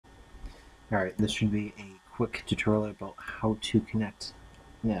Alright, this should be a quick tutorial about how to connect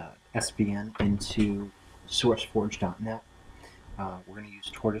SVN into SourceForge.net. We're going to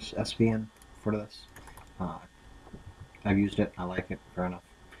use TortiseSVN for this. Uh, I've used it, I like it, fair enough.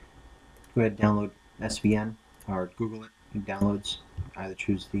 Go ahead and download SVN or Google it. It downloads. Either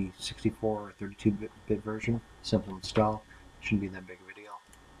choose the 64 or 32-bit version. Simple install. Shouldn't be that big of a deal.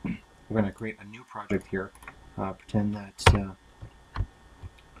 We're going to create a new project here. Pretend that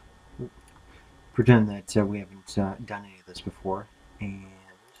we haven't done any of this before, and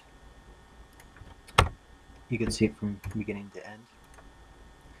you can see it from beginning to end.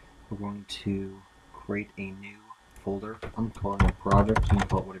 We're going to create a new folder. I'm calling it project. You can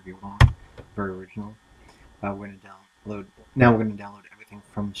call it whatever you want. Very original. We're going to download. Now we're going to download everything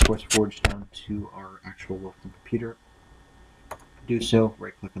from SourceForge down to our actual local computer. To do so,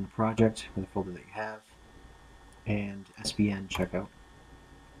 right-click on the project or the folder that you have, and SVN checkout.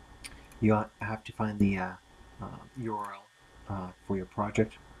 You have to find the URL for your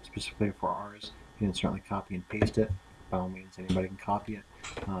project, specifically for ours. You can certainly copy and paste it. By all means, anybody can copy it,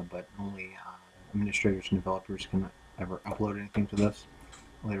 but only administrators and developers can ever upload anything to this.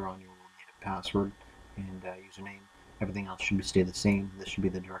 Later on, you will need a password and username. Everything else should stay the same. This should be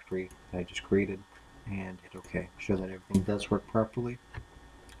the directory that I just created, and hit OK. Show that everything does work properly.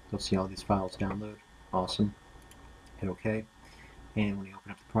 You'll see all these files download. Awesome. Hit OK. And when you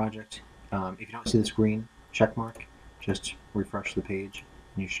open up the project, if you don't see this green check mark, just refresh the page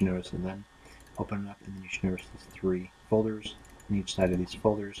and you should notice it then. Open it up and then you should notice these 3 folders, and each side of these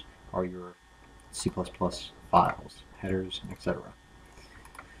folders are your C++ files, headers, etc.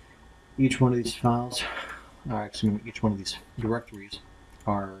 Each one of these files, each one of these directories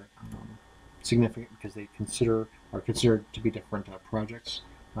are significant because they are considered to be different projects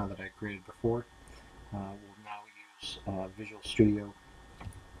that I created before. We'll now use Visual Studio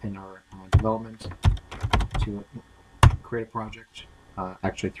in our development to create a project,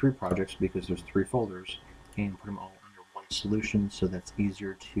 actually 3 projects because there's 3 folders, and put them all under one solution so that's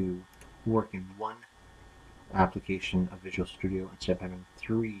easier to work in one application of Visual Studio instead of having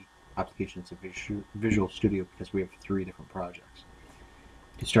 3 applications of Visual Studio because we have 3 different projects.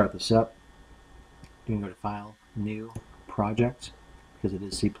 To start this up, you can go to File, New, Project. Because it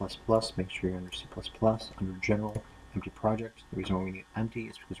is C++, make sure you're under C++, under General, Empty Project. The reason why we need empty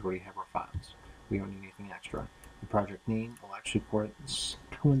is because we already have our files. We don't need anything extra. The project name will actually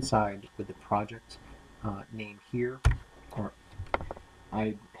coincide with the project name here. Or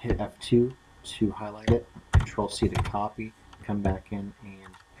I hit F2 to highlight it, Control-C to copy, come back in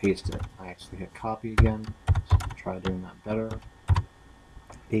and paste it. I actually hit copy again, so try doing that better.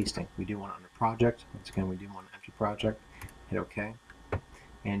 Pasting, we do want it under project. Once again, we do want an empty project. Hit OK.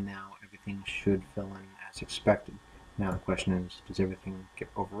 And now everything should fill in as expected. Now the question is, does everything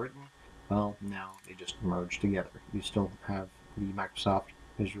get overwritten? Well, now they just merge together. You still have the Microsoft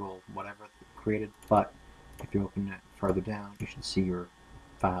Visual whatever created, but if you open it further down, you should see your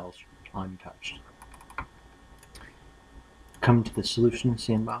files untouched. Come to the Solution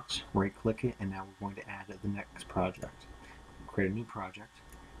sandbox, right-click it, and now we're going to add the next project. Create a new project,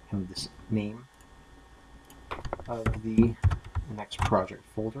 and with this name of the next project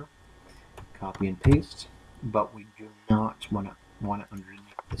folder, copy and paste, but we do not want it underneath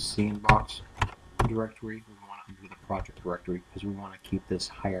the sandbox directory. We want it under the project directory because we want to keep this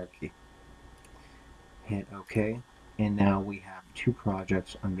hierarchy. Hit OK, and now we have 2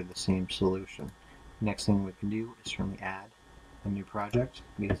 projects under the same solution. Next thing we can do is certainly add a new project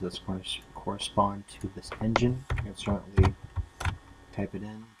because this corresponds to this engine. You can certainly type it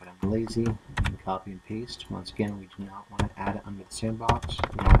in, but I'm lazy, and copy and paste. Once again, we do not want to add it under the sandbox,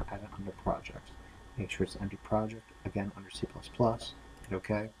 we want to add it under project. Make sure it's an empty project, again under C++, hit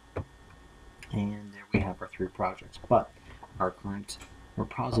OK, and there we have our 3 projects, but our current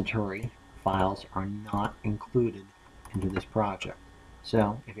repository files are not included into this project.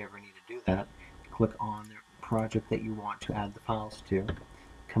 So if you ever need to do that, click on the project that you want to add the files to,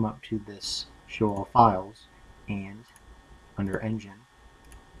 come up to this Show All Files, and under Engine,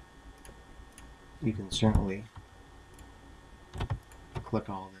 you can certainly click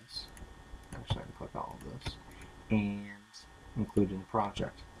all this. Actually, I can click all of this and include in the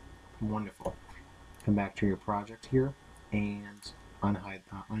project. Wonderful. Come back to your project here and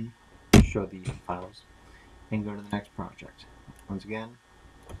unshow the files and go to the next project. Once again,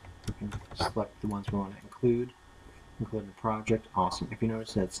 we can select the ones we want to include in the project. Awesome. If you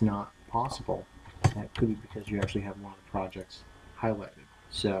notice that it's not possible, that could be because you actually have one of the projects highlighted.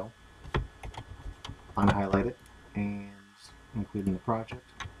 So unhighlight it and include in the project.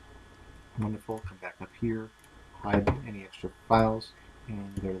 Wonderful. Come back up here, hide any extra files,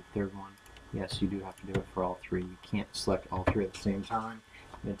 and go to the third one, yes, you do have to do it for all three. You can't select all three at the same time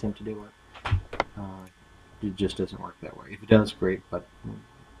and attempt to do it. It just doesn't work that way. If it does, great, but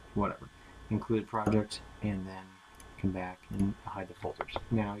whatever. Include project and then come back and hide the folders.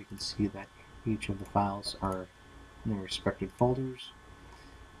 Now you can see that each of the files are in their respective folders.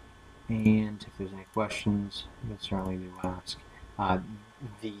 And if there's any questions, you can certainly do ask.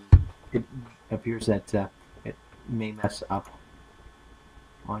 It appears that it may mess up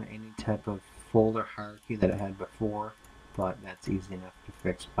on any type of folder hierarchy that it had before, but that's easy enough to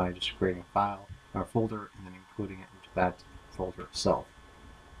fix by just creating a file or folder and then including it into that folder itself.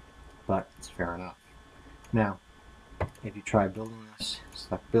 But it's fair enough. Now, if you try building this,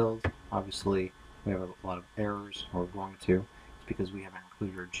 select build, obviously we have a lot of errors, or we're going to. It's because we haven't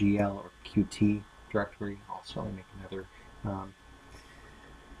included our GL or QT directory. Also, I'll make another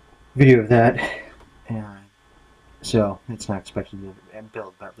video of that. So it's not expected to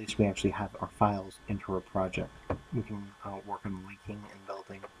build, but at least we actually have our files into our project. We can work on linking and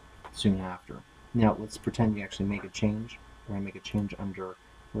building soon after. Now let's pretend you actually make a change. We're going to make a change under,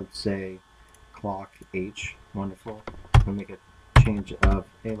 let's say, clock H. Wonderful. We're going to make a change of,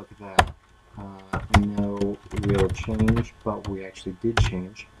 hey, look at that. No real change, but we actually did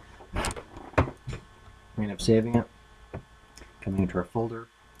change. We end up saving it, coming into our folder,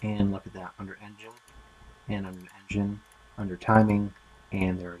 and look at that, under engine, and under engine, under timing,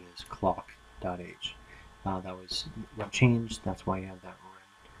 and there it is, clock.h. That was what changed. That's why you have that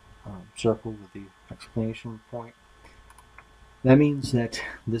red circle with the exclamation point. That means that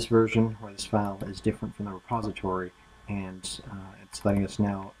this version or this file is different from the repository, and it's letting us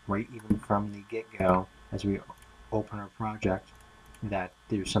know right even from the get-go as we open our project that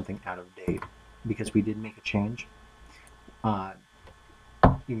there's something out of date because we did make a change.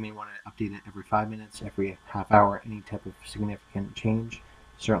 You may want to update it every 5 minutes, every half hour, any type of significant change.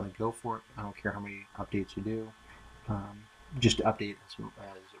 Certainly go for it. I don't care how many updates you do. Just update as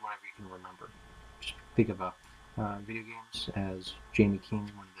whenever you can remember. Just think of video games, as Jamie King,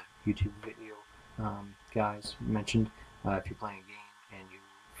 one of the YouTube video guys, mentioned. If you're playing a game and you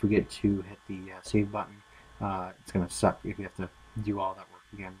forget to hit the save button, it's going to suck if you have to do all that work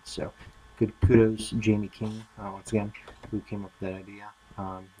again. So good kudos, Jamie King, once again, who came up with that idea.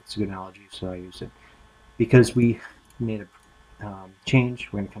 It's a good analogy, so I use it. Because we made a change,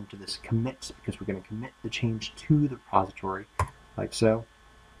 we're going to come to this commit, because we're going to commit the change to the repository, like so.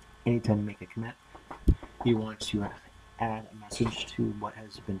 Anytime you make a commit, you want to add a message to what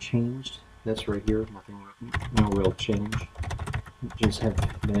has been changed. That's right here, no real change. Just have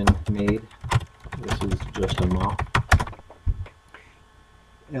been made. This is just a mock.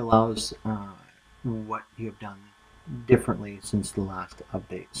 It allows what you have done differently since the last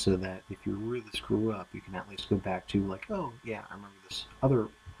update, so that if you really screw up, you can at least go back to like, oh yeah, I remember this other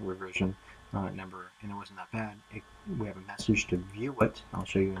revision number and it wasn't that bad. We have a message to view it. I'll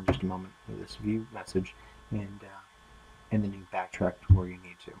show you in just a moment this view message, and then you backtrack to where you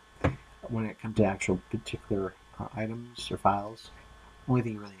need to. When it comes to actual particular items or files, the only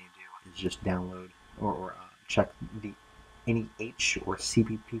thing you really need to do is just download or check any H or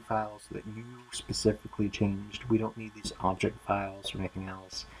CPP files that you specifically changed. We don't need these object files or anything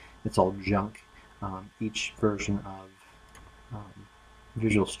else. It's all junk. Each version of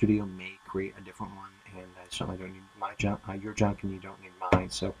Visual Studio may create a different one, and I certainly don't need my junk, your junk, and you don't need mine.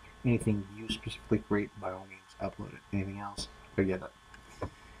 So anything you specifically create, by all means, upload it. Anything else, forget it.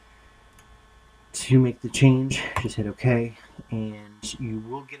 To make the change, just hit OK, and you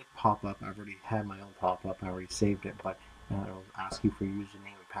will get a pop-up. I've already had my own pop-up. I already saved it, but it'll ask you for your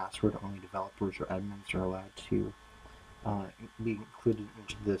username and password. Only developers or admins are allowed to be included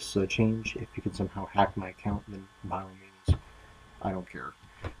into this change. If you can somehow hack my account, then by all means, I don't care.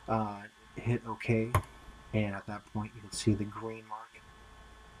 Hit OK, and at that point, you can see the green mark.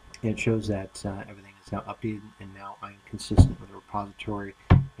 It shows that everything is now updated, and now I'm consistent with the repository,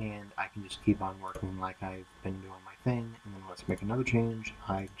 and I can just keep on working like I've been doing my thing, and then let's make another change.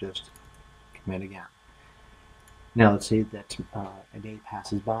 I just commit again. Now let's say that a day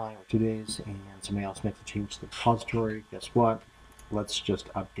passes by, or 2 days, and somebody else makes a change to the repository. Guess what? Let's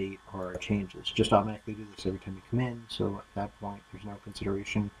just update our changes. Just automatically do this every time you come in, so at that point there's no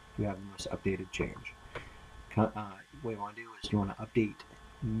consideration. You have the most updated change. What you want to do is you want to update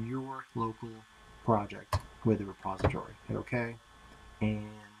your local project with the repository. Hit OK, and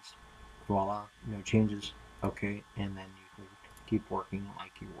voila, no changes. OK, and then you can keep working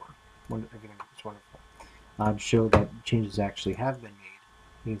like you were. Everything is wonderful. To show that changes actually have been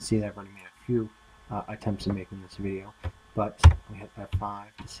made, you can see that I've already made a few attempts at making this video, but we hit F5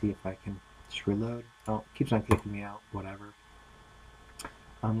 to see if I can just reload. Oh, it keeps on kicking me out, whatever.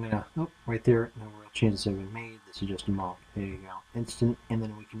 I'm gonna, oh, right there, no real changes have been made. This is just a mock. There you go. Instant, and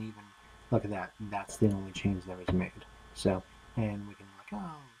then we can even, look at that. That's the only change that was made. So, and we can like,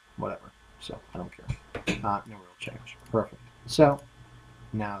 oh, whatever. So, I don't care. No real change. Perfect. So,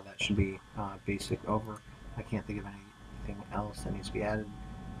 now that should be basic over. I can't think of anything else that needs to be added.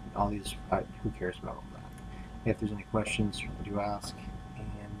 All these, who cares about all that? If there's any questions, do ask.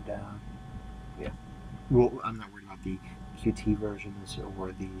 And yeah, well, I'm not worried about the Qt versions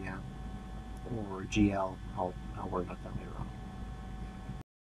or the or GL. I'll worry about that later on.